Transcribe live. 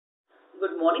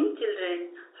Good morning,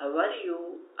 children. How are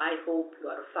you? I hope you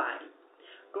are fine.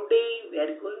 Today we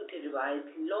are going to revise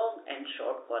long and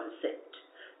short concept.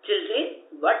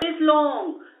 Children, what is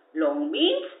long? Long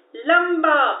means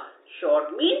lamba.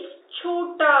 Short means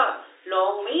chota.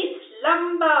 Long means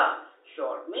lamba.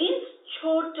 Short means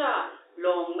chota.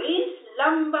 Long means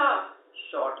lamba.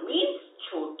 Short means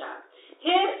chota.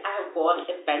 Here I have got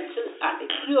a pencil and a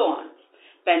crayon.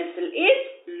 Pencil is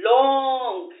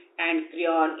long and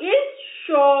crayon is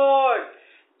short.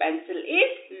 Pencil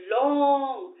is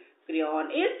long,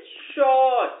 crayon is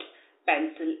short.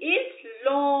 Pencil is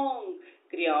long,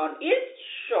 crayon is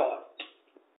short.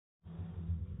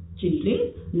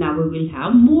 Children, now we will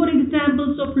have more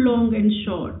examples of long and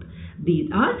short.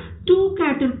 These are two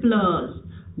caterpillars.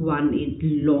 One is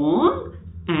long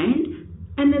and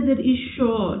another is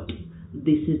short.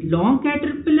 This is long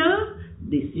caterpillar.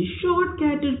 This is short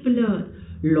caterpillar.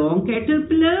 Long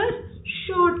caterpillar,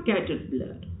 short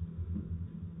caterpillar.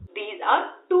 These are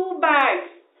two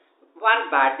bats. One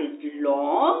bat is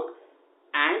long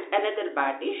and another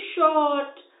bat is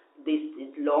short. This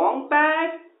is long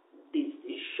bat. This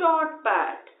is short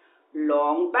bat.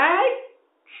 Long bat,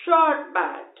 short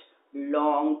bat.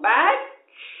 Long bat,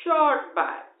 short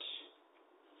bat.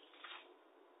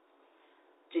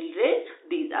 Children,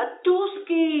 these are two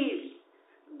scales.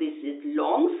 This is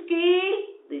long scale.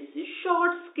 This is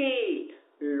short scale.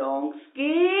 Long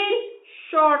scale,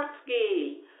 short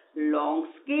scale. Long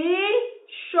scale,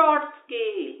 short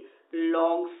scale.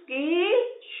 Long scale,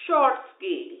 short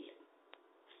scale.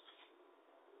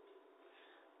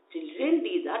 Children,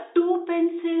 these are two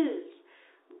pencils.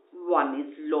 One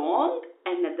is long,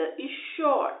 another is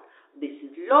short. This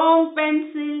is long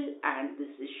pencil and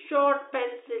this is short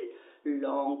pencil.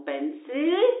 Long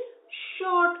pencil,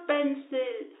 short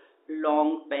pencil.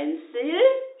 Long pencil,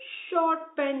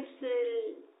 short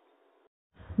pencil.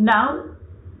 Now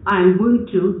I am going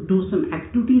to do some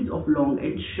activities of long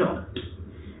and short.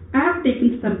 I have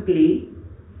taken some clay.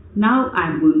 Now I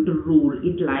am going to roll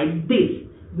it like this.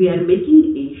 We are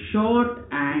making a short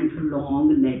and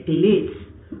long necklace.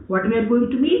 What we are going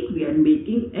to make? We are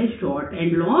making a short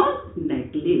and long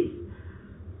necklace.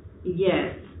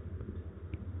 Yes.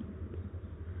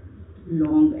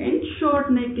 Long and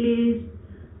short necklace.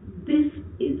 This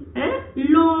is a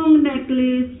long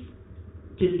necklace.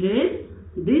 Children,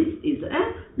 this is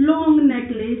a long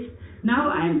necklace.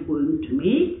 Now I am going to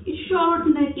make a short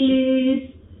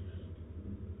necklace.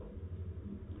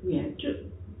 We have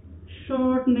to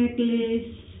short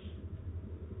necklace.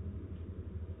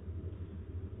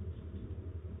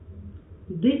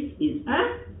 This is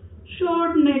a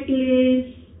short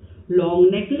necklace. Long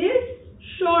necklace,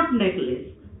 short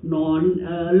necklace.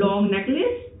 Long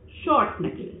necklace, short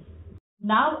necklace.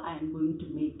 Now I am going to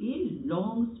make a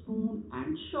long spoon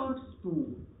and short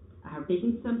spoon. I have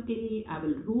taken some clay. I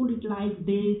will roll it like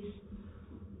this.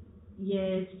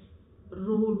 Yes,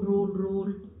 roll, roll,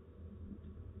 roll.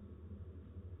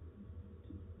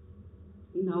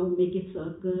 Now make a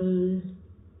circle.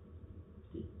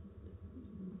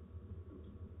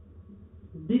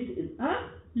 This is a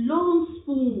long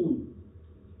spoon.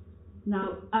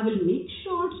 Now I will make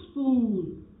short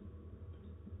spoon.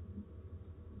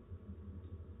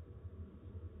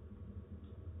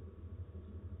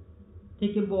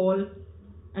 Take a ball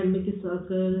and make a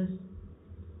circle.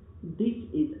 This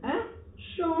is a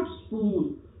short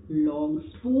spoon. Long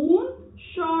spoon,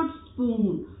 short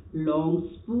spoon. Long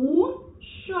spoon,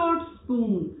 short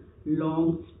spoon.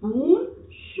 Long spoon,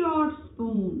 short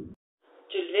spoon.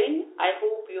 Children, I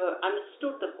hope you have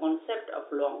understood the concept of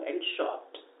long and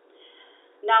short.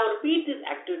 Now repeat these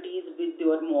activities with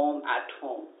your mom at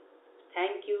home.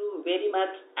 Thank you very much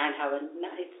and have a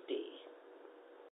nice day.